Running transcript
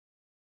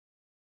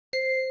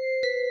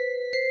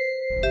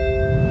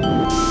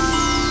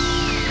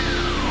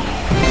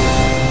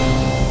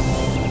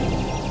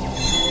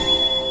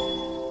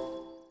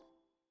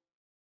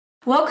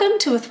Welcome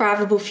to A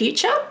Thrivable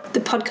Future,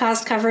 the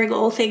podcast covering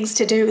all things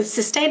to do with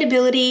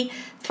sustainability,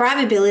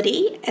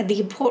 thrivability, and the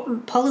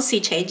important policy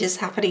changes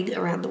happening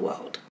around the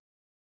world.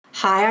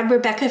 Hi, I'm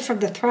Rebecca from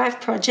the Thrive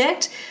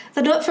Project,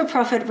 the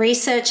not-for-profit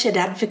research and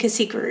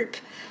advocacy group.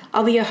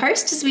 I'll be your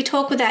host as we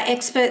talk with our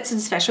experts and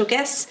special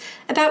guests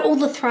about all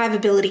the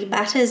thrivability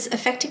matters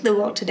affecting the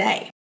world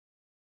today.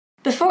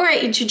 Before I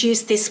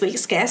introduce this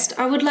week's guest,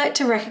 I would like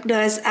to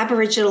recognise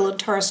Aboriginal and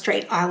Torres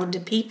Strait Islander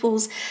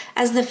peoples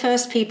as the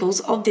first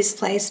peoples of this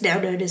place now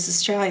known as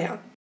Australia.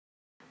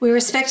 We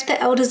respect the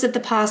elders of the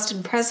past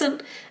and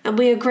present, and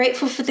we are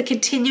grateful for the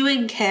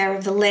continuing care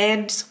of the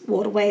lands,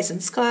 waterways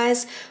and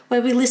skies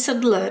where we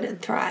listen, learn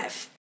and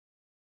thrive.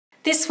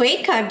 This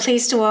week, I'm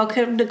pleased to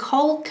welcome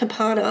Nicole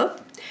Capanna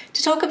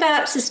to talk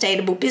about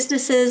sustainable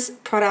businesses,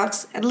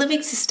 products and living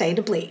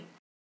sustainably.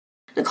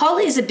 Nicole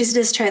is a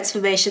business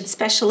transformation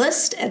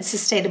specialist and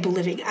sustainable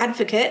living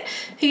advocate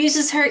who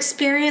uses her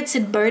experience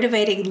in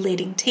motivating and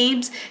leading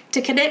teams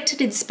to connect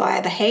and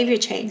inspire behaviour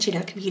change in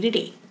our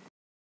community.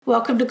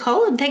 Welcome,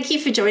 Nicole, and thank you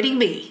for joining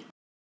me.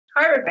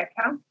 Hi,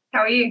 Rebecca. How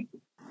are you?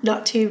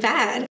 Not too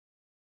bad.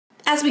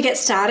 As we get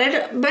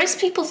started, most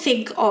people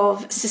think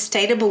of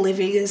sustainable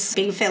living as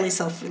being fairly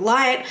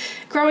self-reliant,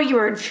 growing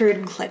your own food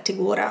and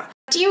collecting water.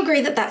 Do you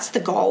agree that that's the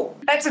goal?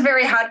 That's a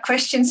very hard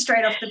question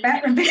straight off the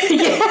bat, Rebecca.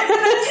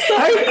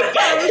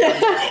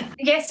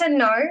 Yes and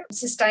no.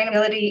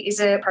 Sustainability is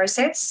a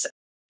process.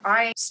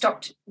 I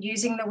stopped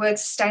using the word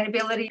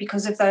sustainability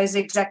because of those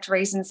exact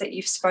reasons that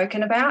you've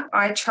spoken about.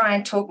 I try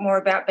and talk more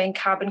about being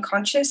carbon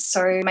conscious,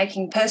 so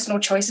making personal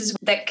choices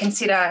that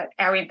consider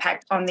our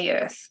impact on the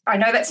earth. I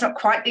know that's not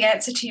quite the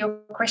answer to your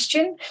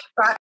question,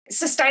 but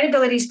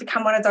sustainability has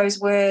become one of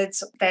those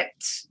words that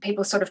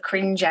people sort of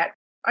cringe at.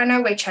 I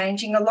know we're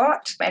changing a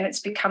lot and it's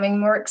becoming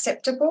more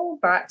acceptable,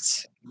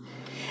 but...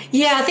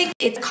 Yeah, I think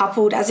it's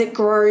coupled as it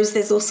grows.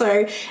 There's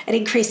also an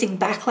increasing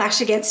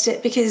backlash against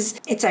it because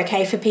it's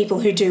okay for people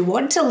who do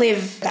want to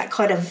live that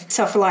kind of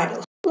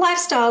self-reliant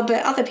lifestyle,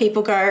 but other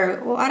people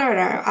go, well, I don't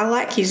know, I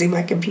like using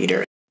my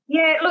computer.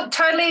 Yeah, look,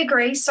 totally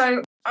agree.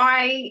 So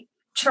I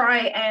try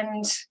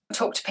and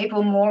talk to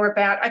people more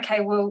about, okay,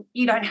 well,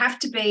 you don't have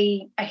to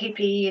be a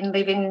hippie and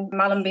live in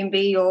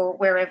Mullumbimby or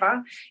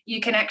wherever.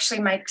 You can actually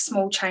make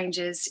small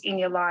changes in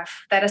your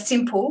life that are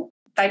simple.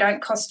 They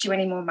don't cost you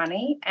any more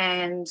money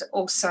and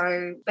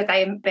also, but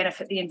they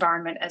benefit the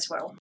environment as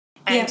well.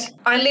 And yeah.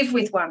 I live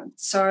with one,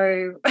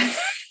 so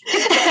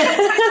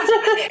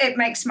it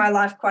makes my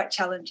life quite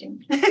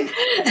challenging.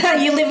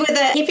 You live with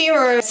a hippie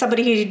or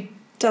somebody who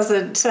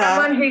doesn't...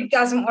 Someone who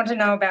doesn't want to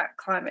know about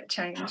climate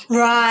change.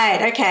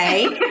 Right,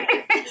 okay.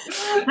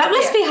 That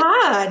must be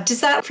hard.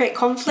 Does that create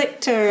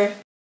conflict or...?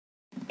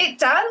 It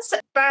does,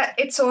 but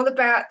it's all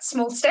about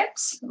small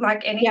steps,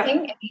 like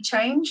anything, any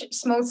change,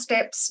 small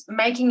steps,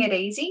 making it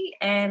easy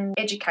and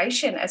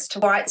education as to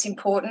why it's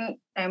important.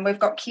 And we've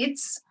got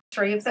kids,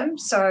 3 of them,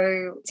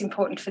 so it's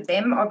important for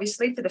them,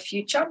 obviously, for the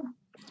future.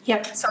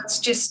 Yep. So it's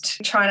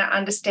just trying to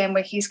understand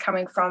where he's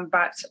coming from,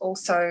 but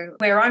also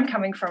where I'm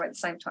coming from at the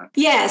same time.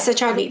 Yeah, so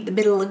try to meet in the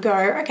middle and go,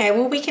 okay,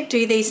 well, we can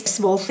do these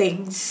small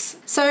things.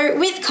 So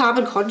with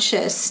carbon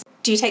conscious,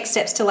 do you take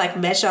steps to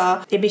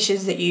measure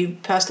emissions that you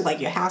personally,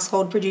 your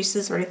household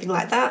produces or anything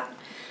like that?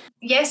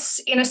 Yes,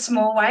 in a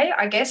small way,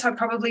 I guess. I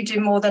probably do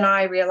more than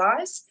I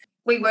realise.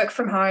 We work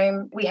from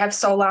home. We have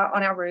solar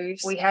on our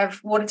roofs. We have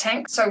water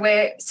tanks. So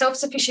we're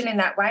self-sufficient in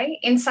that way.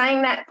 In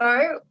saying that,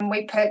 though,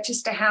 we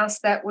purchased a house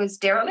that was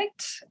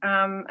derelict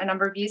a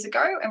number of years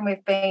ago, and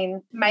we've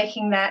been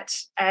making that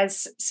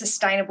as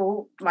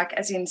sustainable,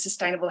 as in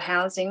sustainable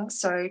housing.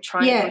 So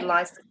trying to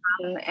utilise the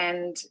sun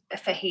and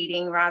for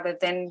heating rather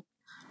than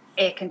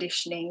air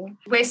conditioning.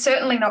 We're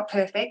certainly not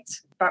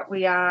perfect, but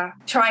we are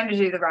trying to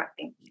do the right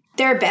thing.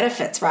 There are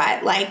benefits,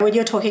 right? When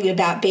you're talking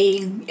about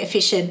being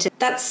efficient,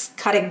 that's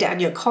cutting down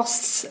your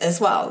costs as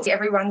well.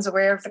 Everyone's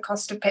aware of the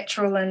cost of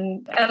petrol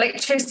and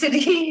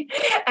electricity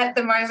at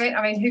the moment.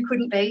 I mean, who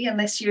couldn't be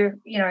unless you're,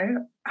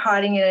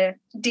 hiding in a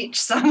ditch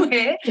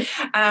somewhere.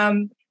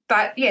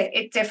 But yeah,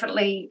 it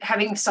definitely,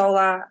 having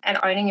solar and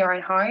owning your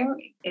own home,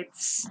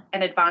 it's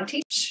an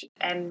advantage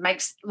and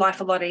makes life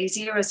a lot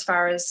easier as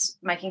far as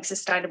making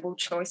sustainable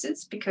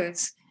choices,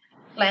 because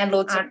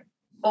landlords aren't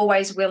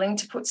always willing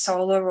to put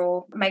solar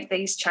or make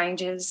these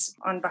changes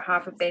on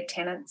behalf of their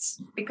tenants,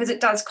 because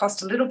it does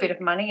cost a little bit of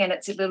money and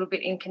it's a little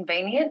bit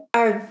inconvenient.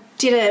 I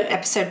did an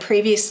episode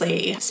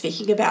previously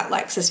speaking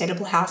about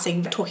sustainable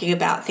housing, talking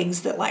about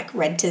things that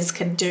renters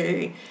can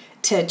do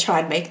to try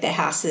and make their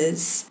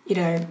houses,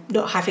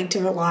 not having to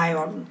rely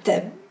on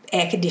the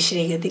air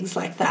conditioning and things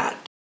like that.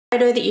 I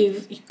know that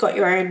you've got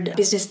your own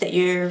business that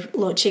you're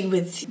launching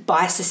with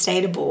Buy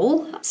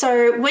Sustainable.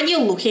 So when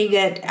you're looking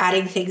at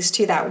adding things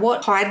to that,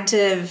 what kind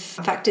of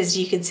factors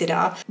do you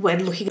consider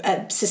when looking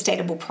at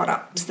sustainable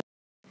products?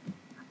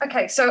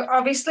 Okay, so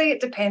obviously it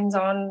depends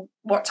on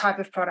what type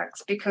of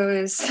products,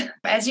 because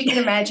as you can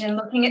imagine,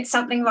 looking at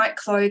something like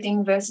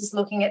clothing versus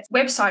looking at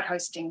website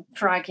hosting,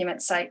 for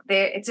argument's sake,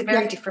 it's a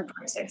very different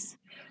process.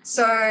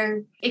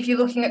 So if you're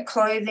looking at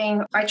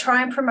clothing, I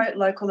try and promote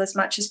local as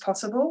much as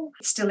possible.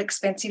 It's still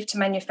expensive to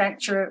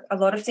manufacture a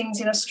lot of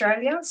things in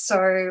Australia,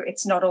 so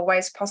it's not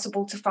always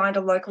possible to find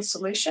a local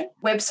solution.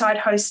 Website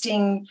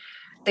hosting,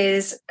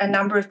 there's a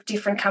number of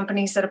different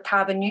companies that are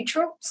carbon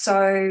neutral,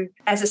 so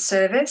as a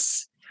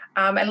service.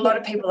 And a lot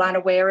of people aren't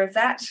aware of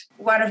that.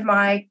 One of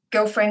my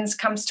girlfriends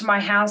comes to my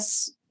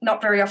house,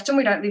 not very often,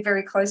 we don't live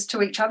very close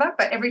to each other,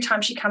 but every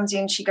time she comes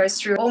in, she goes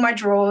through all my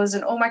drawers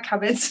and all my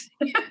cupboards.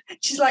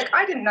 She's like,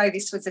 I didn't know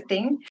this was a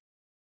thing.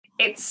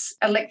 It's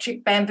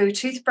electric bamboo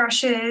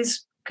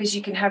toothbrushes, because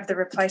you can have the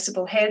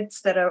replaceable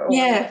heads that are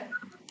all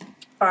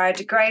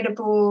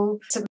biodegradable.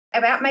 It's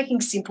about making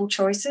simple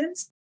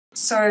choices.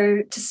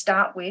 So to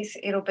start with,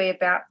 it'll be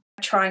about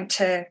trying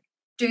to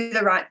do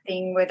the right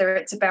thing, whether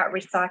it's about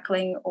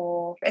recycling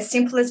or as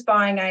simple as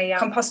buying a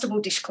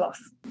compostable dishcloth.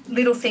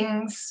 Little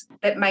things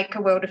that make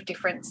a world of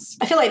difference.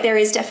 I feel like there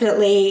is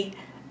definitely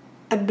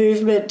a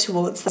movement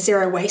towards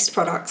zero waste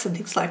products and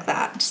things like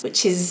that,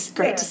 which is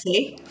great to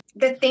see.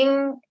 The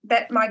thing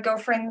that my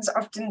girlfriends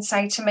often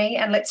say to me,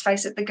 and let's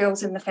face it, the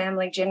girls in the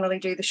family generally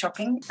do the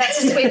shopping.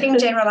 That's a sweeping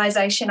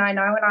generalisation, I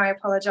know, and I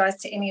apologise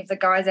to any of the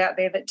guys out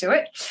there that do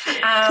it.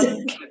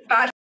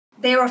 But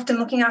they're often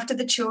looking after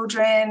the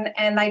children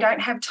and they don't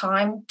have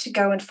time to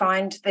go and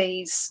find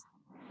these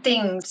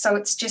things. So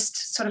it's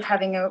just sort of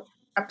having a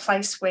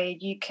place where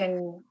you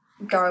can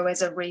go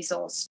as a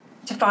resource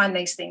to find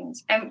these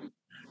things. And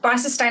Buy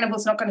Sustainable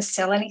is not going to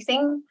sell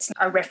anything. It's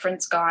a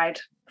reference guide,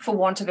 for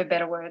want of a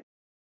better word.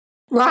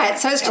 Right.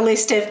 So it's a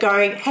list of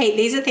going, hey,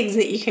 these are things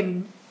that you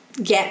can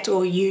get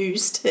or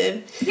use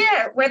to...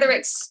 Yeah, whether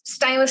it's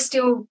stainless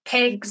steel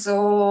pegs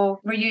or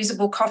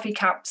reusable coffee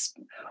cups,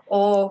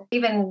 or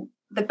even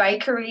the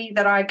bakery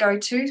that I go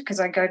to,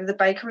 because I go to the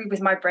bakery with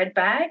my bread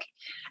bag.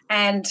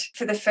 And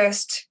for the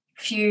first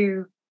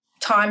few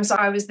times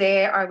I was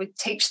there, I would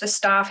teach the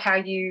staff how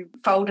you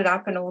fold it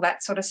up and all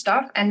that sort of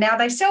stuff. And now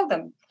they sell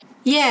them.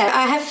 Yeah,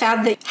 I have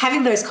found that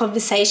having those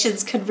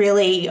conversations can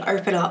really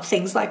open up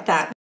things like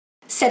that,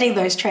 setting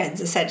those trends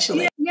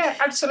essentially. Yeah,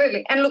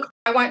 absolutely. And look,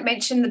 I won't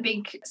mention the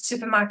big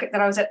supermarket that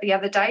I was at the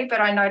other day,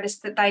 but I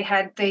noticed that they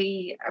had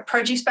the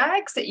produce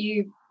bags that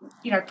you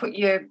put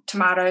your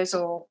tomatoes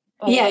or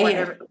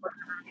whatever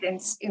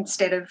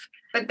instead of,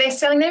 but they're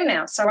selling them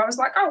now. So I was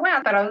like, oh,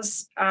 wow. But I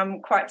was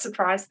quite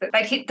surprised that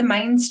they'd hit the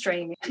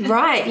mainstream.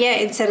 Right, yeah,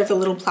 instead of the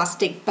little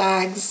plastic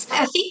bags.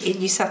 I think in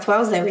New South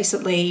Wales they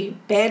recently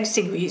banned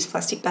single-use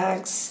plastic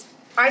bags.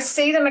 I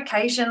see them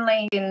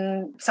occasionally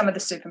in some of the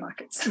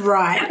supermarkets.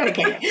 Right,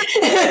 okay.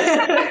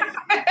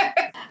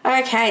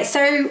 Okay,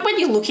 so when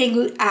you're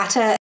looking at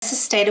a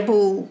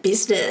sustainable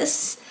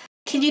business,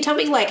 can you tell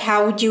me, like,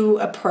 how would you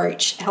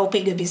approach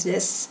helping a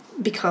business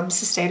become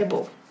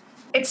sustainable?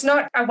 It's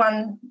not a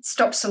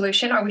one-stop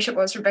solution. I wish it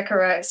was,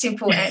 Rebecca, a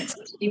simple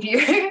answer to give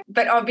you.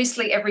 But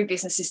obviously every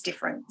business is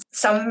different.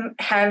 Some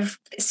have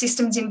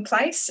systems in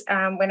place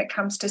when it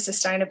comes to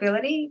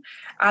sustainability.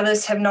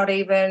 Others have not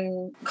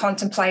even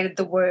contemplated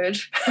the word,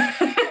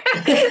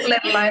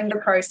 let alone the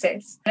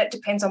process. And it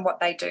depends on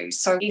what they do.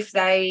 So if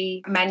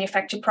they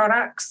manufacture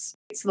products,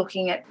 it's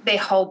looking at their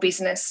whole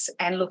business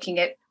and looking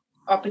at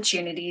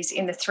opportunities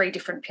in the 3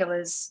 different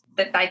pillars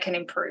that they can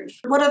improve.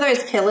 What are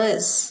those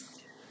pillars?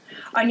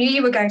 I knew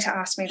you were going to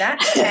ask me that.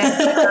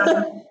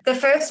 And, the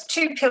first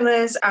 2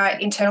 pillars are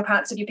internal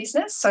parts of your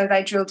business, so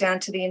they drill down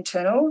to the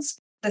internals.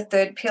 The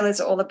third pillar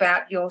is all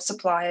about your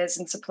suppliers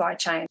and supply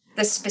chain.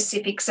 The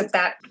specifics of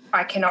that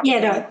I cannot...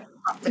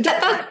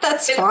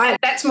 That's fine.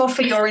 That's more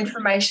for your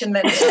information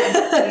than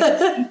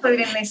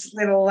included in this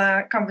little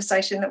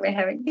conversation that we're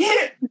having.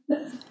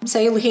 So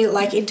you're looking at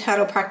like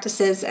internal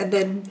practices and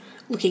then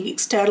looking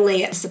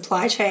externally at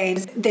supply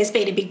chains. There's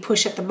been a big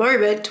push at the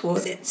moment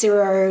towards net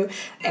zero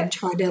and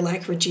trying to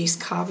like reduce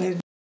carbon.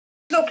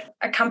 Look,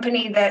 a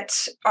company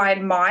that I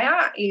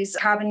admire is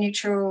carbon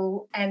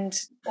neutral and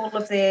all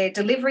of their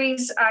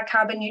deliveries are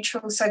carbon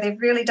neutral. So they've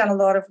really done a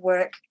lot of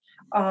work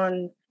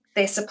on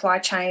their supply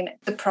chain,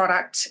 the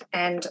product,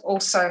 and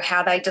also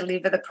how they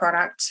deliver the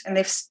product. And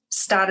they've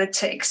started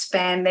to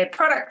expand their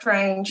product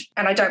range.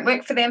 And I don't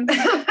work for them.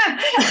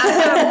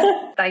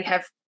 They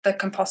have the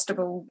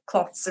compostable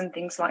cloths and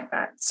things like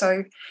that.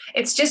 So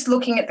it's just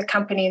looking at the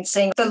company and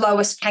seeing the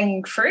lowest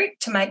hanging fruit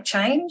to make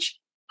change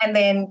and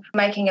then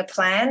making a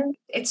plan.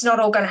 It's not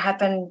all going to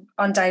happen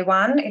on day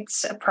one.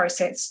 It's a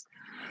process.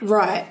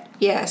 Right.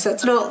 Yeah. So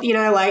it's not,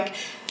 like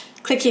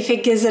click your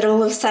fingers and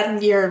all of a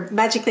sudden you're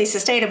magically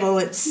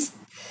sustainable.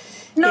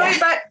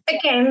 But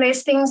again,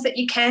 there's things that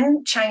you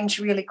can change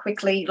really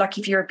quickly. Like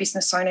if you're a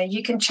business owner,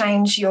 you can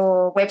change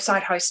your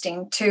website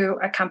hosting to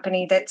a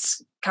company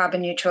that's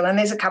carbon neutral, and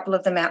there's a couple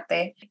of them out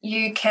there.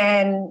 You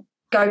can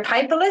go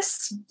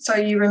paperless, so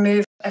you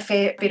remove a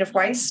fair bit of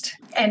waste.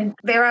 And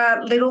there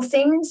are little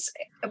things,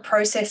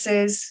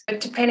 processes,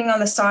 depending on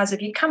the size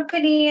of your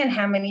company and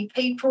how many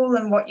people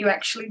and what you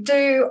actually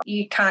do,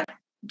 you can't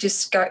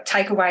just go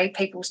take away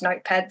people's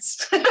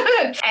notepads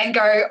and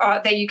go, oh,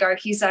 there you go,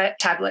 here's a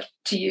tablet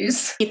to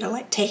use.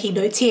 Like taking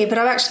notes here, but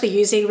I'm actually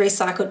using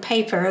recycled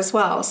paper as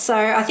well. So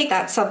I think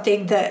that's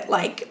something that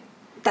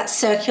that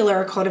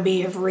circular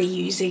economy of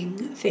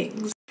reusing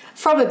things.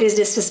 From a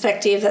business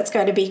perspective, that's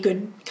going to be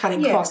good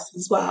cutting costs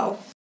as well.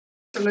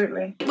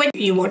 Absolutely. When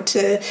you want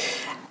to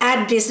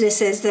add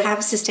businesses that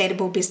have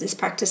sustainable business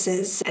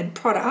practices and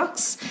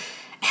products,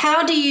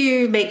 how do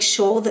you make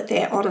sure that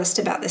they're honest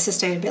about their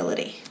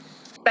sustainability?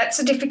 That's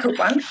a difficult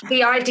one.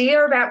 The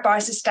idea about buy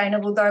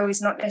sustainable, though,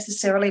 is not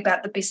necessarily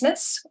about the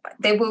business.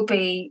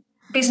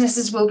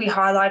 Businesses will be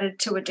highlighted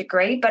to a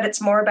degree, but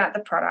it's more about the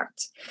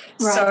product.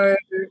 Right. So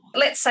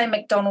let's say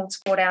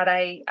McDonald's brought out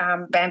a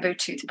bamboo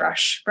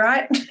toothbrush,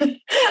 right?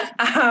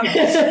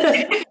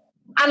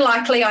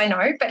 Unlikely, I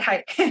know, but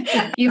hey,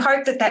 you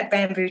hope that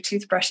bamboo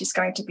toothbrush is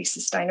going to be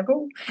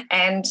sustainable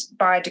and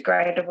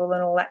biodegradable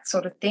and all that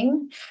sort of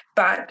thing.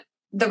 But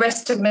the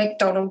rest of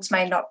McDonald's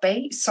may not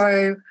be.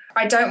 So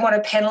I don't want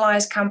to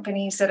penalise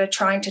companies that are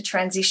trying to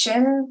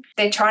transition.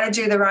 They're trying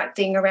to do the right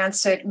thing around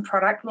certain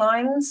product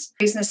lines.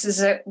 Businesses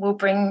that will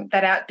bring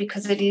that out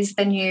because it is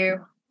the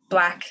new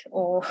black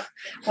or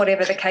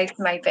whatever the case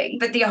may be.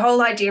 But the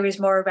whole idea is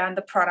more around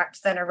the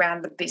product than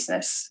around the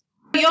business.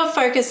 Your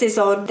focus is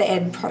on the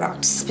end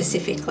product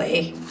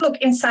specifically. Look,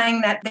 in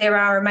saying that, there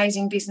are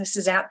amazing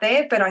businesses out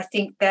there, but I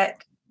think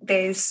that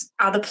there's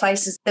other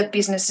places that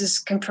businesses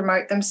can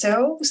promote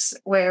themselves,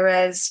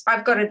 whereas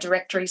I've got a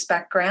directories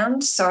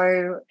background,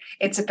 so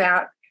it's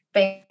about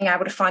being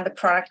able to find the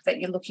product that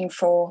you're looking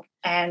for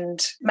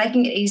and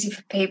making it easy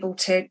for people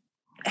to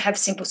have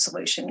simple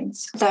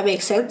solutions. That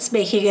makes sense.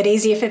 Making it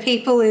easier for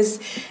people is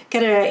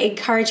going to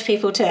encourage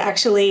people to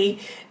actually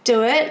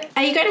do it.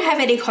 Are you going to have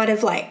any kind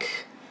of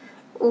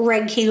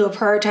ranking or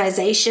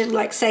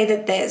prioritization? Say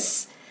that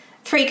there's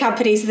 3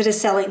 companies that are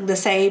selling the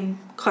same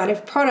kind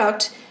of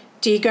product.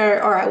 Do you go,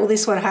 all right, well,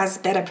 this one has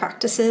better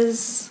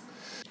practices?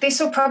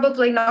 This will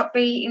probably not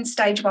be in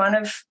stage 1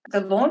 of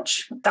the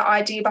launch. The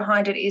idea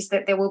behind it is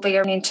that there will be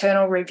an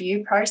internal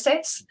review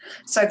process.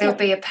 So there'll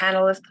be a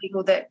panel of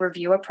people that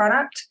review a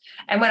product.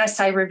 And when I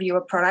say review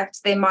a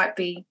product, there might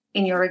be,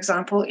 in your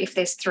example, if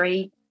there's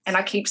 3, and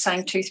I keep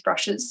saying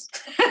toothbrushes,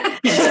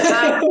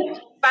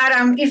 but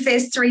if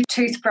there's 3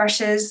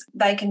 toothbrushes,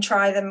 they can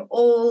try them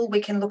all. We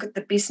can look at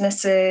the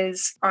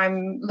businesses.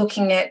 I'm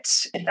looking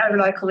at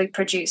locally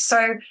produced.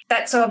 So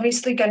that's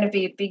obviously going to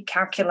be a big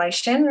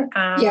calculation.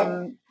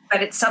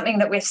 But it's something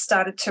that we've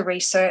started to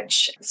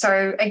research.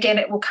 So again,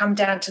 it will come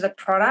down to the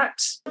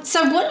product.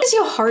 So what is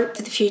your hope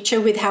for the future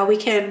with how we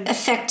can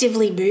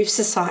effectively move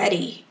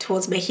society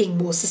towards making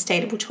more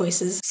sustainable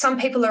choices? Some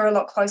people are a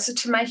lot closer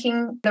to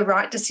making the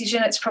right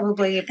decision. It's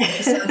probably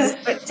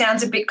it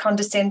sounds a bit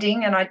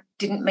condescending, and I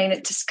didn't mean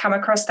it to come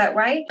across that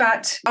way.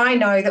 But I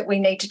know that we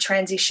need to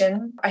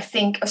transition. I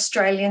think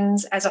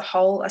Australians as a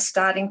whole are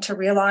starting to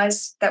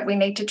realise that we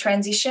need to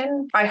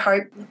transition. I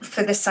hope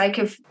for the sake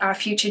of our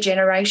future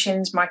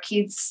generations, my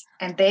kids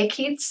and their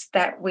kids,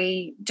 that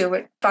we do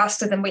it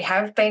faster than we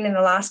have been in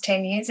the last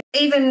 10 years.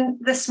 Even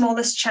the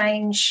smallest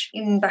change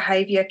in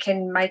behaviour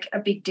can make a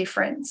big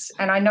difference.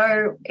 And I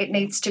know it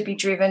needs to be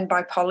driven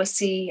by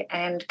policy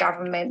and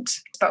government,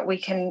 but we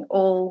can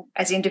all,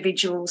 as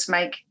individuals,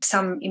 make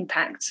some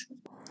impact.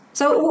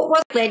 So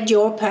what led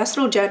your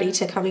personal journey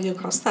to coming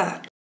across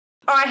that?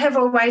 I have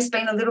always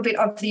been a little bit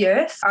of the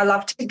earth. I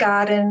love to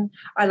garden.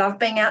 I love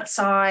being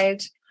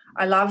outside.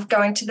 I love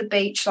going to the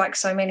beach like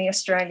so many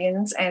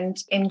Australians and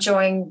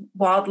enjoying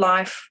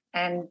wildlife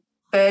and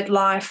bird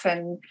life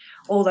and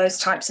all those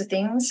types of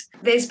things.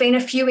 There's been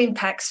a few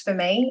impacts for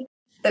me.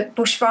 The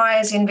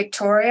bushfires in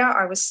Victoria,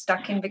 I was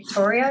stuck in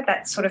Victoria.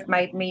 That sort of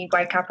made me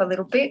wake up a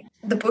little bit.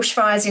 The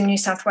bushfires in New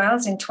South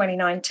Wales in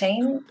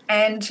 2019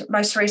 and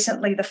most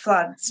recently the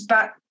floods.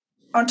 But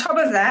on top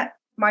of that,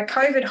 my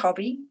COVID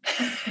hobby,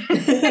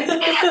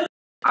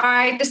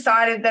 I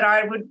decided that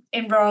I would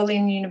enrol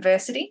in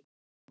university.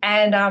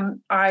 And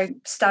I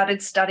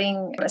started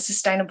studying a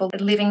sustainable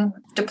living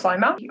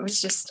diploma. It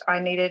was just I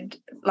needed,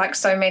 like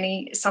so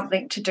many,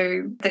 something to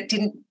do that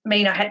didn't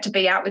mean I had to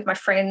be out with my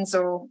friends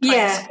or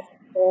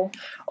or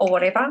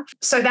whatever.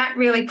 So that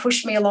really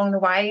pushed me along the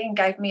way and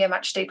gave me a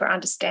much deeper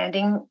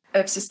understanding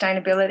of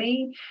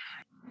sustainability.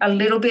 A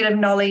little bit of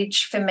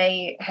knowledge for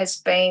me has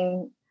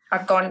been,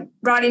 I've gone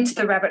right into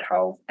the rabbit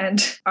hole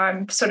and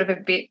I'm sort of a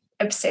bit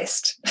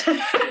obsessed.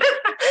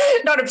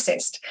 Not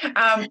obsessed,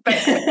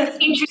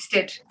 but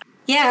interested.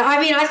 Yeah,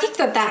 I mean, I think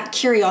that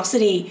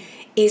curiosity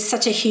is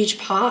such a huge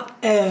part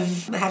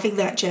of having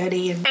that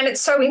journey. And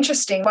it's so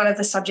interesting. One of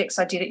the subjects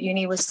I did at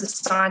uni was the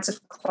science of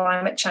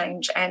climate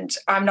change, and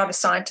I'm not a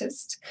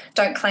scientist,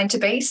 don't claim to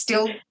be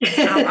still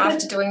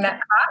after doing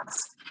that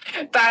class.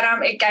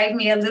 But it gave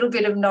me a little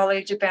bit of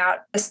knowledge about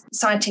the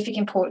scientific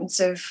importance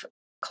of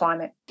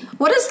climate.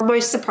 What is the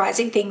most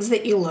surprising things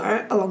that you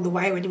learned along the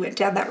way when you went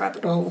down that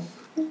rabbit hole?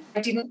 I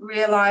didn't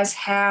realise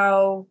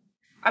how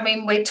I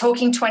mean, we're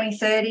talking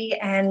 2030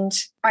 and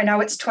I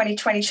know it's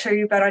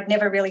 2022, but I'd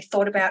never really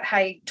thought about,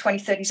 hey,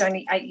 2030 is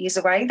only 8 years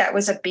away. That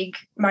was a big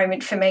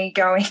moment for me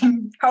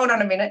going, hold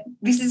on a minute,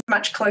 this is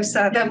much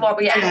closer than what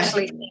we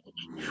actually think.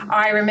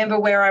 I remember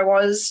where I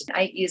was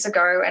 8 years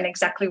ago and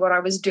exactly what I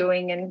was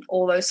doing and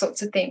all those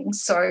sorts of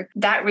things. So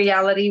that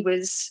reality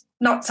was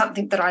not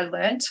something that I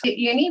learnt at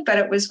uni, but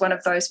it was one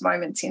of those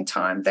moments in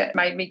time that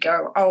made me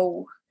go,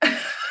 oh,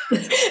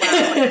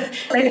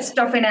 let's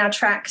stop in our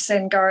tracks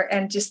and go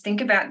and just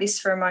think about this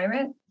for a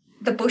moment.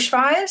 The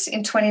bushfires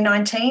in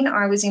 2019,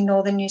 I was in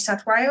northern New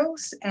South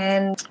Wales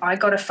and I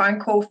got a phone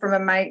call from a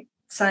mate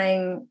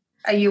saying,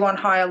 are you on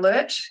high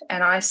alert?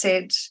 And I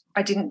said,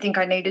 I didn't think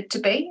I needed to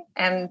be.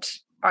 And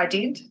I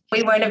did.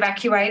 We weren't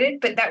evacuated,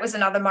 but that was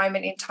another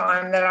moment in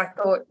time that I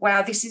thought,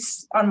 wow, this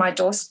is on my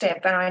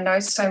doorstep. And I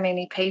know so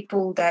many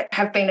people that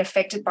have been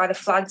affected by the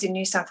floods in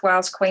New South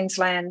Wales,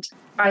 Queensland.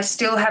 I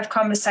still have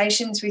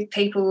conversations with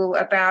people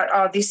about,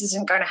 oh, this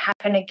isn't going to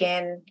happen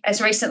again,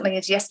 as recently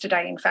as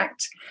yesterday, in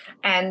fact.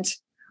 And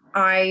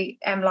I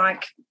am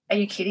like, are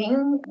you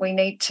kidding? We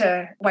need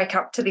to wake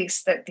up to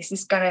this, that this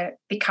is going to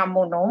become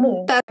more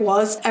normal. That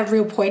was a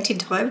real point in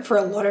time for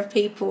a lot of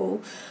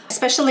people,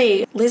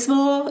 especially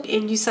Lismore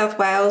in New South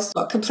Wales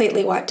got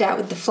completely wiped out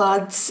with the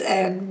floods.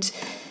 And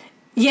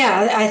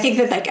yeah, I think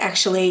that like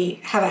actually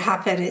have it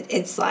happen,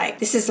 it's like,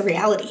 this is the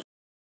reality.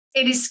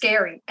 It is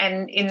scary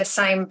and in the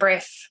same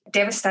breath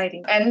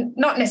devastating, and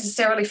not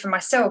necessarily for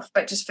myself,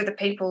 but just for the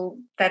people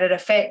that it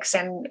affects,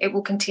 and it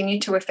will continue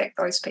to affect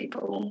those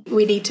people.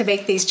 We need to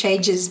make these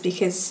changes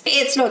because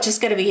it's not just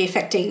going to be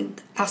affecting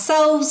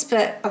ourselves,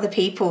 but other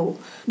people.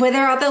 Were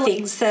there other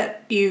things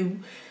that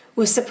you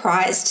were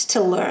surprised to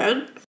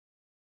learn?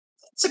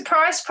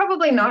 Surprised?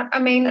 Probably not. I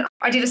mean,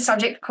 I did a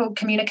subject called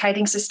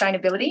Communicating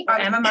Sustainability.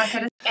 I am a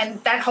marketer,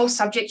 and that whole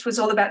subject was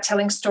all about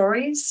telling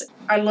stories.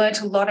 I learned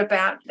a lot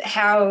about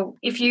how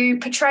if you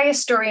portray a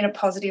story in a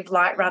positive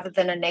light rather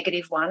than a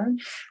negative one,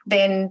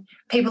 then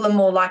people are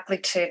more likely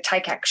to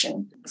take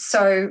action.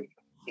 So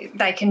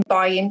they can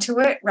buy into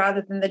it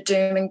rather than the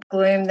doom and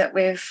gloom that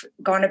we've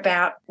gone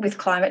about with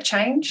climate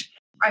change.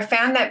 I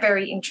found that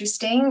very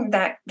interesting,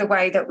 that the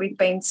way that we've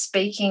been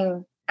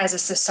speaking as a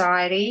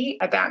society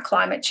about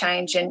climate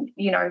change and,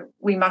 you know,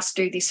 we must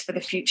do this for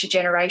the future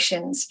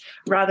generations,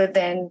 rather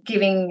than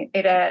giving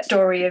it a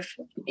story of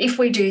if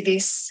we do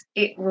this,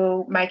 it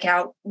will make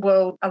our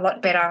world a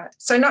lot better.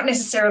 So not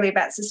necessarily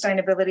about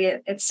sustainability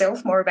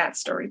itself, more about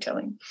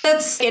storytelling.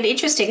 That's an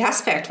interesting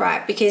aspect,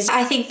 right? Because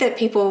I think that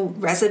people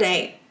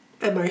resonate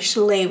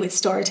emotionally with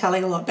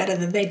storytelling a lot better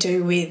than they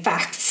do with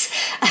facts.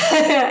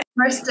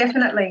 Most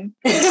definitely.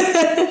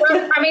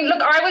 Well, I mean,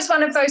 look, I was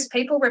one of those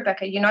people,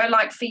 Rebecca, you know,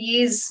 like for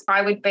years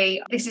I would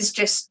be, this is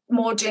just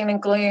more doom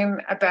and gloom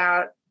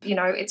about, you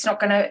know, it's not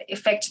going to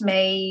affect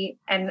me.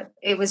 And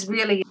it was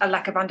really a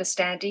lack of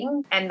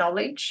understanding and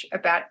knowledge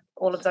about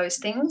all of those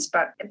things.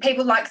 But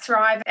people like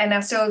Thrive and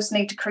ourselves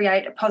need to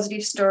create a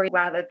positive story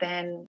rather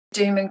than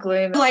doom and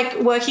gloom. Like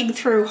working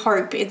through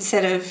hope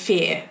instead of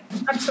fear.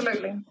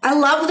 Absolutely. I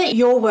love that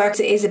your work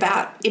is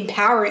about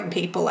empowering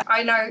people.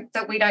 I know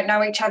that we don't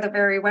know each other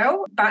very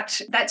well,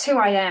 but that's who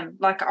I am.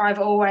 Like I've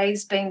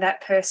always been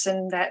that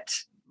person that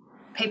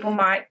people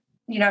might,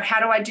 you know, how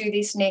do I do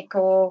this, Nick?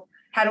 Or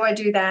how do I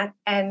do that?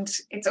 And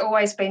it's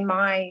always been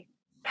my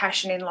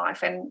passion in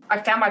life. And I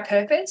found my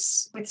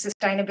purpose with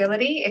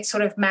sustainability. It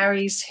sort of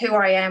marries who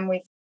I am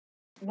with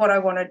what I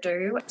want to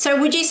do. So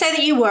would you say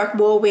that you work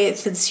more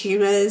with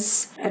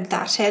consumers and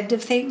that end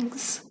of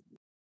things?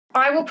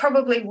 I will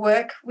probably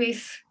work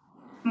with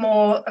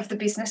more of the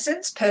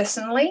businesses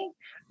personally.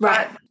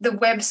 Right. But the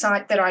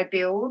website that I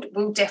build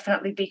will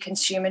definitely be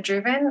consumer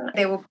driven.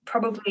 There will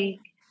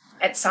probably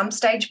at some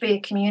stage be a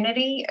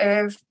community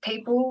of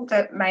people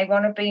that may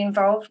want to be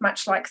involved,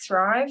 much like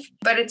Thrive.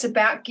 But it's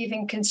about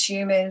giving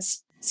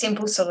consumers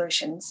simple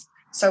solutions.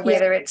 So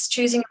whether it's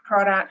choosing a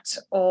product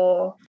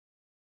or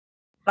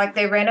like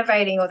they're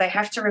renovating or they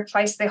have to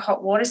replace their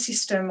hot water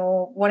system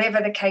or whatever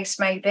the case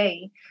may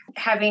be,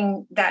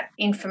 having that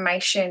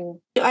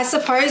information. I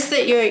suppose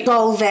that your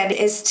goal then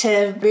is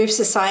to move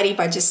society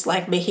by just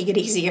like making it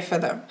easier for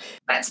them.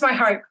 That's my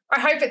hope. I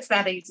hope it's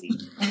that easy.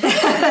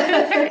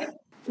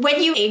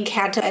 When you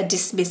encounter a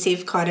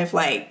dismissive kind of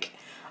like,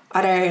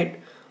 I don't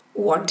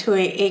want to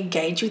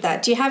engage with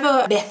that, do you have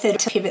a method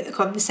to pivot the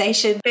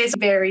conversation? There's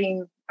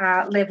varying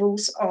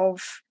levels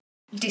of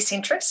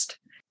disinterest.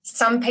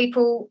 Some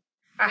people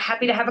are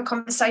happy to have a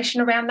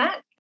conversation around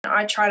that.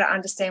 I try to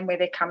understand where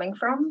they're coming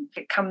from.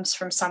 It comes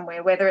from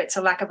somewhere, whether it's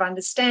a lack of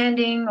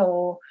understanding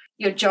or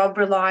your job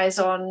relies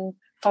on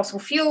fossil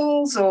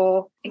fuels,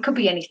 or it could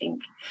be anything.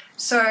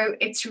 So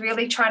it's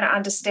really trying to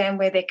understand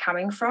where they're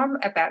coming from,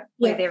 about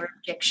where their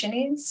objection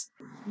is.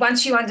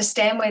 Once you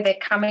understand where they're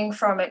coming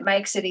from, it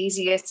makes it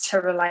easier to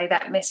relay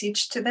that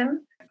message to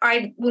them.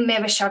 I will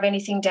never shove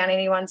anything down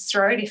anyone's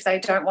throat. If they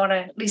don't want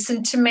to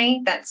listen to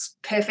me, that's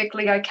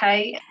perfectly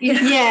okay. You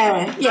know?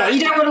 Yeah.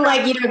 You don't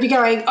want to be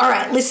going, all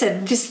right,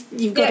 listen, just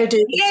you've got to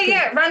do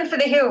this. Run for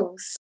the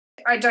hills.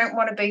 I don't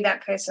want to be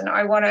that person.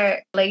 I want to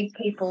lead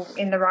people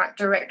in the right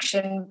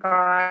direction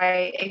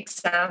by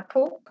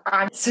example.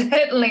 I'm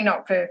certainly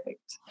not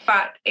perfect,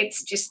 but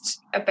it's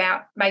just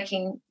about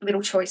making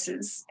little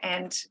choices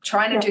and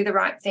trying to do the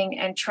right thing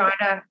and trying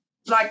to,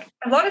 like,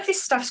 a lot of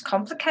this stuff's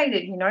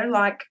complicated,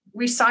 like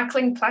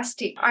recycling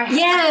plastic.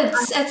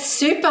 It's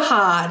super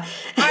hard.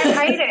 I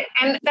hate it.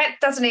 And that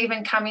doesn't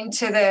even come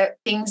into the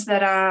things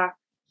that are,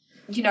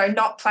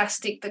 not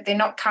plastic, but they're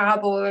not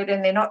cardboard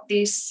and they're not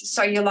this.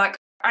 So you're like,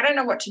 I don't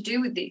know what to do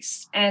with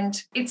this.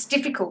 And it's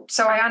difficult.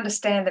 So I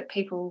understand that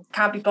people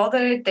can't be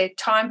bothered. They're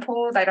time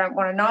poor. They don't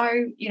want to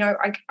know.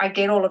 I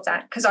get all of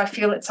that because I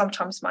feel it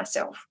sometimes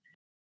myself.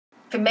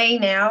 For me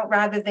now,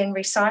 rather than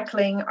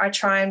recycling, I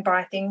try and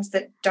buy things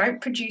that don't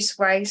produce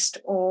waste,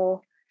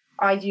 or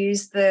I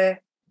use the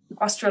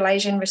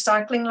Australasian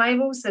recycling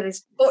labels that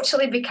is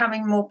fortunately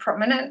becoming more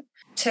prominent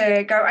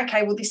to go,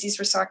 okay, well, this is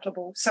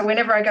recyclable. So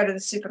whenever I go to the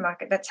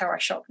supermarket, that's how I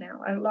shop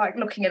now. I like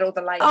looking at all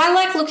the labels. I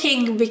like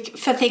looking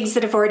for things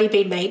that have already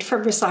been made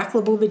from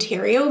recyclable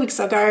material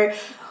because I go,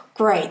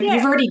 great,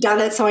 you've already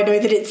done it, so I know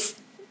that it's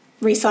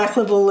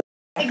recyclable.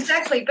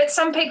 Exactly. But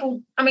some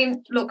people,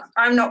 look,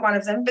 I'm not one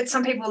of them, but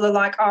some people are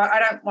like, oh, I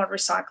don't want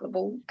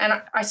recyclable.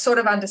 And I sort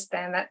of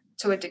understand that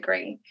to a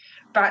degree.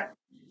 But,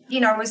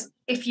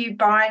 if you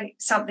buy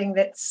something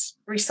that's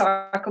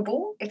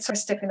recyclable, it's a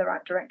step in the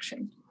right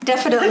direction.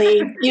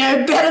 Definitely,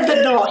 better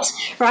than not,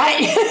 right?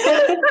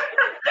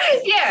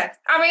 Yeah.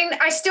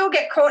 I still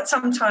get caught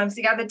sometimes.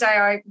 The other day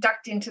I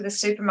ducked into the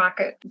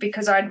supermarket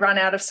because I'd run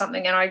out of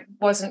something and I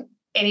wasn't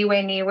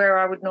anywhere near where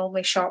I would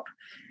normally shop.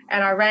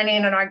 And I ran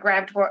in and I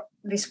grabbed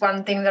this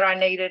one thing that I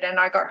needed, and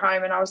I got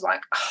home and I was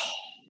like, oh.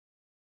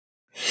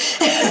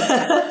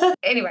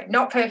 Anyway,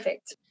 not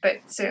perfect, but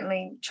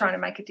certainly trying to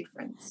make a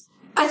difference.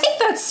 I think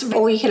that's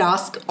all you can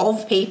ask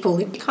of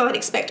people. You can't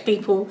expect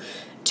people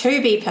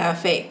to be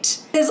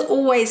perfect. There's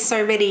always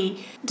so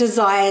many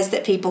desires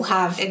that people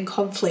have and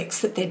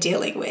conflicts that they're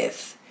dealing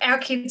with. Our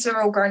kids are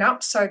all grown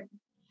up, so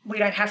we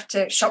don't have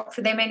to shop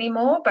for them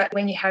anymore. But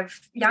when you have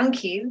young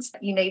kids,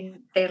 you need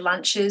their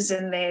lunches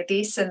and their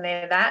this and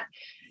their that.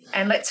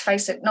 And let's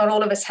face it, not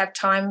all of us have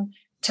time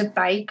to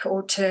bake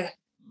or to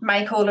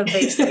make all of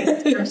these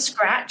things from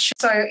scratch.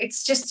 So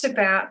it's just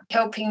about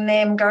helping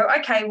them go,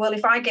 okay, well,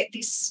 if I get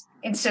this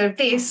instead of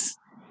this,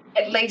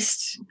 at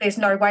least there's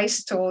no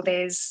waste, or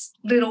there's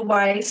little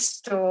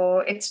waste,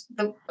 or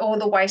all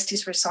the waste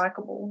is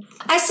recyclable.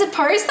 I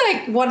suppose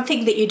one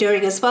thing that you're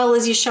doing as well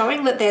is you're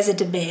showing that there's a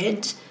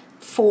demand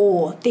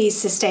for these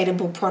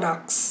sustainable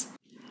products.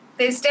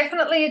 There's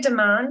definitely a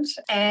demand,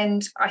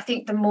 and I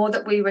think the more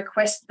that we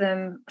request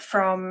them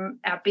from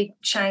our big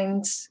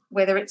chains,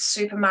 whether it's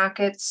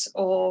supermarkets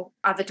or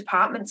other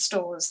department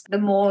stores, the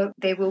more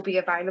there will be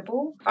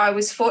available. I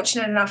was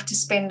fortunate enough to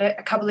spend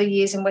a couple of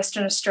years in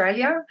Western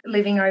Australia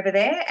living over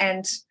there,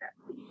 and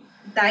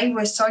they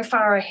were so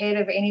far ahead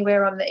of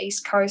anywhere on the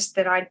East Coast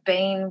that I'd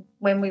been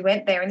when we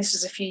went there, and this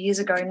was a few years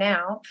ago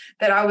now,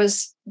 that I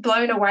was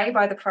blown away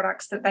by the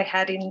products that they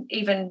had in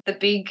even the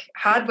big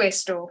hardware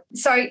store.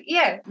 So,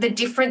 yeah, the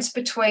difference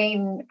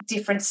between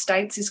different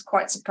states is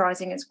quite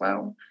surprising as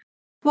well.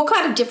 What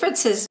kind of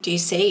differences do you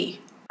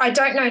see? I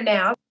don't know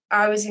now.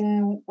 I was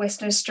in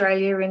Western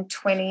Australia in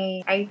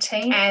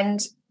 2018, and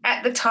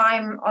at the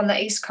time on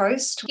the East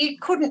Coast, you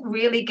couldn't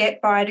really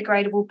get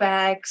biodegradable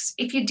bags.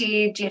 If you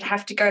did, you'd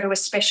have to go to a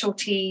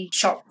specialty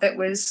shop that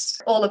was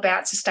all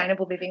about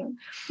sustainable living.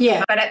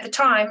 Yeah. But at the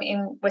time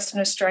in Western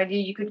Australia,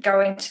 you could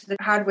go into the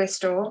hardware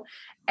store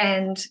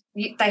and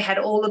they had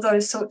all of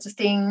those sorts of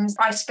things.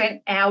 I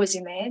spent hours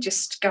in there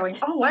just going,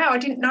 oh, wow, I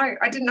didn't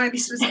know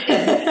this was a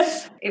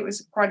thing. It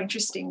was quite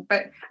interesting.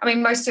 But,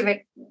 most of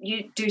it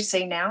you do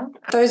see now.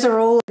 Those are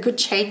all good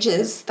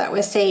changes that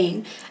we're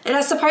seeing. And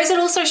I suppose it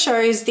also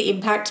shows the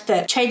impact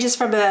that changes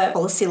from a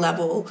policy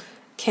level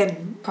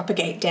can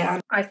propagate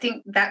down. I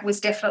think that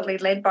was definitely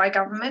led by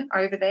government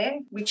over there,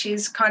 which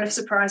is kind of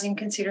surprising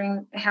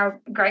considering how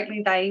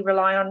greatly they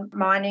rely on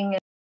mining.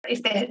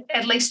 If they're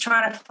at least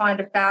trying to find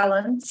a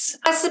balance.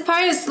 I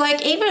suppose,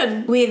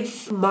 even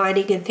with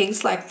mining and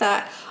things like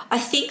that, I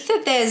think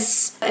that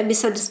there's a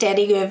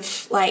misunderstanding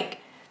of,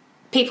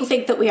 people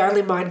think that we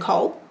only mine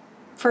coal,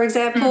 for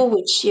example,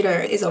 which,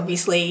 is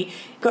obviously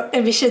got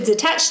emissions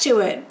attached to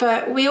it.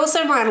 But we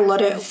also mine a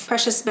lot of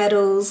precious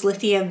metals,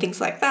 lithium, things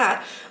like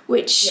that,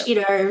 which,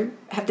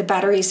 have the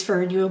batteries for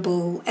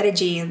renewable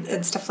energy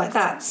and stuff like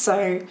that.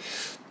 So,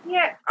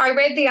 yeah, I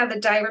read the other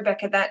day,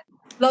 Rebecca, that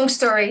long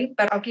story,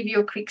 but I'll give you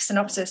a quick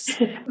synopsis.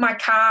 My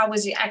car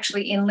was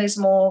actually in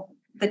Lismore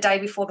the day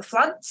before the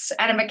floods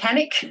at a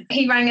mechanic.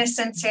 He rang us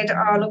and said,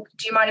 oh, look,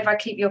 do you mind if I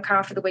keep your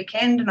car for the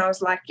weekend? And I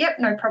was like, yep,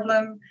 no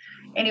problem.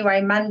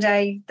 Anyway,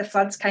 Monday, the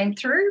floods came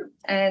through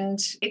and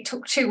it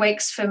took 2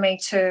 weeks for me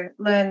to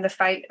learn the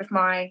fate of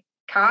my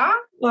car.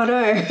 Oh,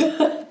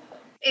 no.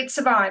 It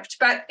survived,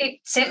 but it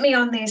sent me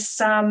on this,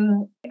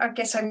 I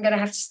guess I'm going to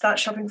have to start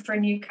shopping for a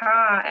new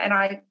car. And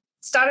I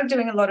started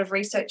doing a lot of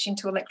research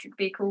into electric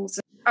vehicles.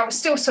 I was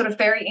still sort of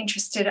very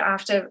interested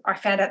after I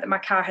found out that my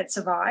car had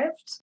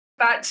survived.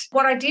 But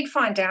what I did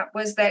find out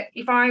was that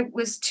if I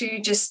was to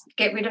just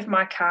get rid of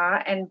my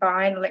car and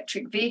buy an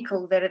electric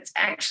vehicle, that it's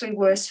actually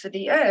worse for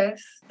the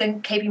earth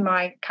than keeping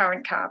my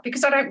current car,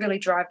 because I don't really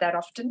drive that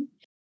often.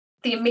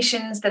 The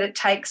emissions that it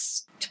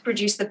takes to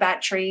produce the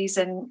batteries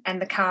and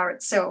the car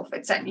itself,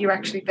 you're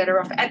actually better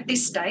off at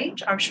this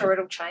stage. I'm sure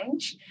it'll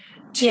change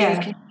to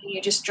continue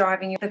just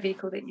driving the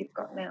vehicle that you've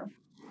got now.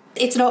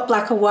 It's not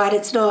black or white.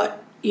 It's not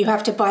you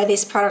have to buy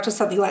this product or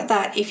something like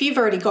that. If you've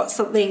already got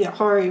something at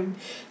home,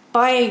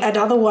 buying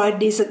another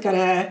one isn't going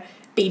to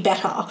be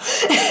better.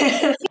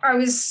 I'm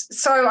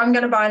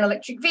going to buy an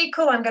electric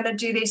vehicle, I'm going to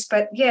do this.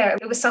 But yeah,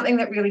 it was something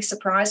that really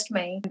surprised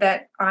me,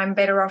 that I'm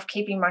better off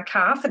keeping my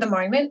car for the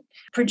moment.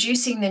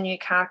 Producing the new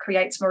car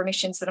creates more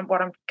emissions than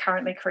what I'm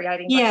currently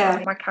creating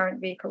by my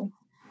current vehicle.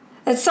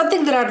 It's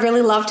something that I'd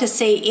really love to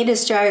see in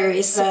Australia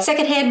is the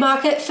second-hand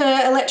market for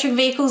electric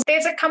vehicles.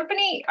 There's a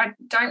company, I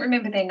don't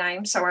remember their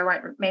name, so I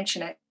won't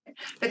mention it,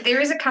 but there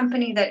is a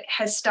company that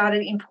has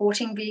started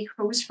importing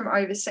vehicles from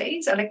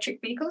overseas, electric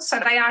vehicles.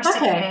 So they are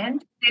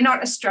second-hand. They're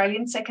not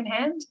Australian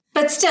second-hand.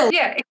 But still.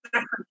 Yeah,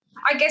 exactly.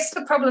 I guess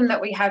the problem that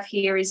we have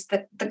here is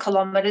the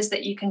kilometres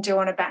that you can do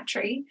on a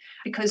battery,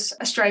 because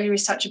Australia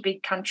is such a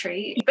big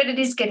country. But it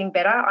is getting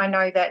better. I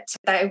know that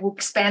they will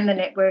expand the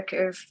network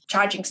of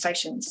charging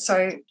stations.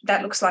 So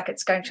that looks like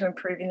it's going to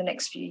improve in the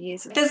next few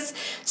years. There's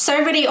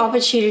so many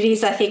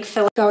opportunities, I think,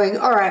 for going,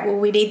 all right, well,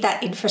 we need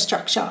that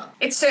infrastructure.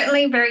 It's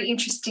certainly a very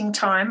interesting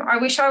time. I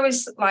wish I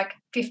was like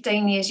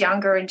 15 years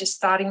younger and just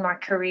starting my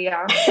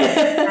career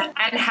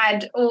and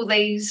had all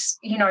these,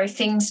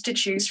 things to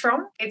choose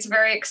from. It's a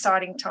very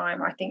exciting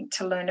time, I think,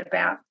 to learn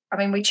about. I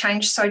mean, we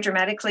changed so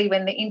dramatically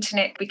when the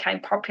internet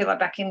became popular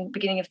back in the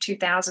beginning of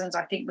 2000s,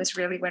 I think was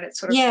really when it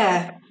sort of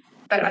started.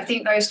 But I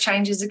think those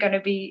changes are going to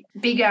be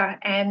bigger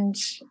and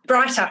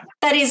brighter.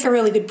 That is a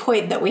really good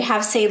point, that we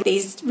have seen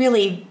these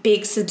really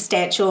big,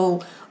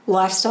 substantial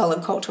lifestyle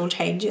and cultural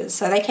changes,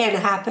 so they can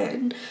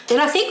happen.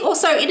 And I think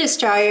also in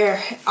Australia,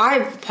 I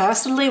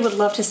personally would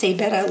love to see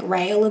better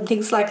rail and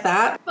things like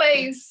that.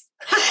 Please.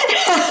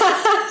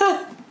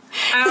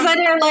 Because I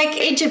know, like,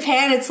 in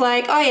Japan, it's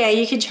like, oh yeah,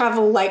 you can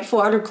travel like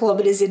 400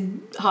 kilometres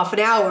in half an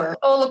hour.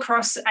 All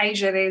across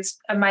Asia, there's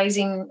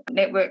amazing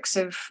networks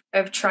of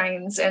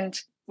trains,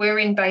 and we're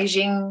in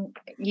Beijing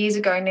years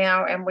ago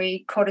now, and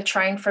we caught a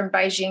train from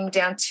Beijing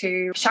down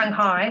to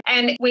Shanghai,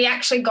 and we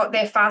actually got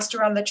there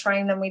faster on the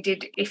train than we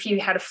did if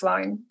you had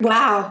flown.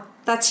 Wow,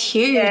 that's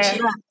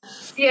huge.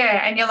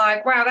 Yeah, and you're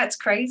like, wow, that's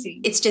crazy.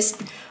 It's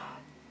just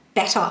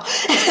better.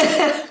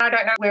 I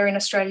don't know where in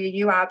Australia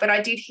you are, but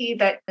I did hear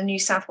that the New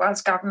South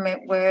Wales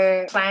government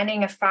were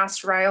planning a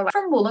fast rail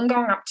from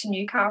Wollongong up to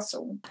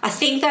Newcastle. I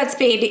think that's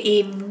been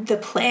in the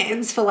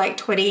plans for like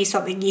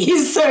 20-something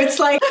years. So it's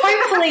like,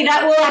 hopefully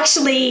that will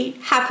actually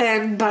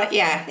happen. But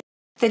yeah,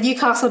 the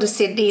Newcastle to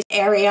Sydney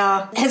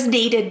area has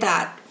needed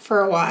that for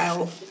a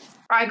while.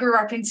 I grew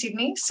up in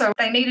Sydney, so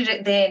they needed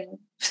it then.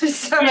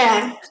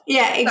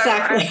 Yeah,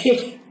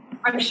 exactly.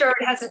 I'm sure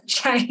it hasn't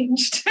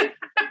changed.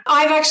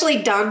 I've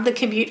actually done the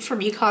commute from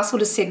Newcastle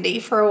to Sydney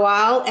for a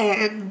while,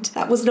 and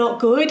that was not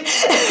good.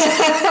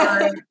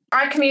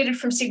 I commuted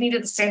from Sydney to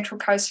the Central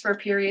Coast for a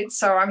period,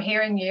 so I'm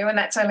hearing you, and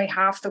that's only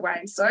half the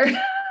way. So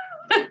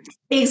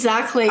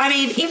Exactly. I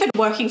mean, even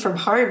working from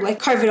home,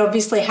 like COVID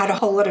obviously had a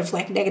whole lot of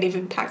like negative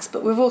impacts,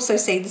 but we've also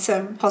seen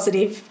some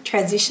positive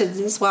transitions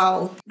as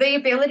well. The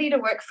ability to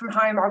work from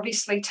home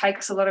obviously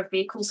takes a lot of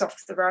vehicles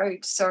off the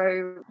road,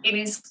 so it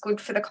is good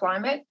for the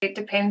climate. It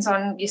depends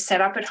on your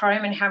setup at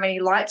home and how many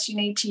lights you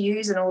need to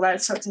use and all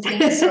those sorts of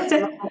things. So it's a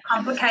lot more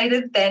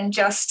complicated than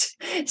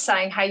just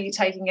saying, hey, you're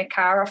taking a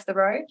car off the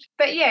road.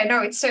 But yeah,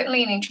 no, it's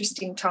certainly an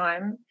interesting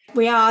time.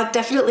 We are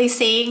definitely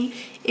seeing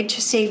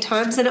interesting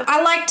times, and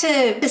I like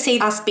to see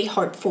us be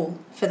hopeful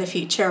for the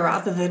future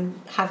rather than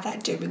have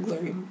that doom and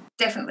gloom.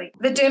 Definitely.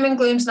 The doom and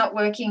gloom's not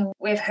working.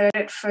 We've heard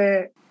it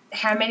for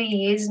how many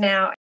years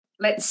now?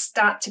 Let's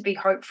start to be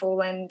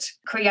hopeful and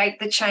create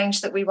the change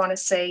that we want to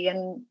see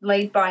and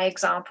lead by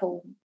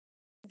example.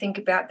 Think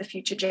about the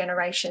future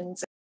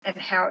generations and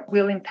how it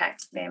will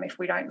impact them if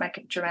we don't make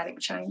a dramatic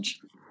change.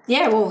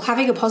 Yeah, well,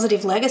 having a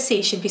positive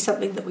legacy should be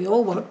something that we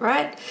all want,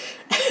 right?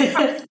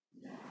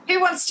 Who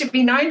wants to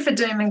be known for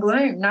doom and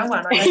gloom? No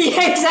one.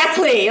 Yeah,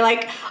 exactly.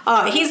 Like,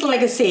 his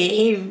legacy,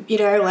 he,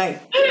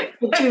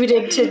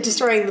 contributed to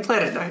destroying the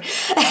planet.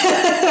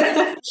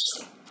 No.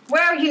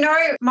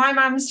 Well, my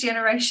mum's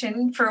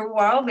generation for a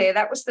while there,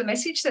 that was the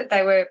message that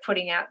they were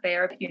putting out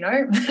there,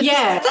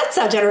 Yeah, that's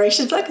our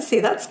generation's legacy.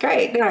 That's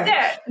great. No.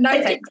 Yeah,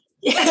 no thanks.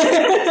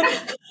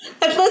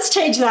 Let's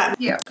change that.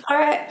 Yeah. All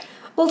right.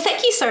 Well,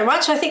 thank you so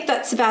much. I think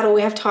that's about all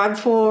we have time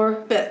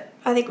for, but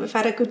I think we've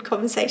had a good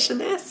conversation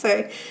there.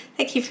 So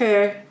thank you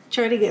for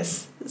joining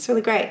us. It's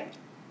really great.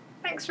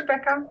 Thanks,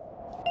 Rebecca.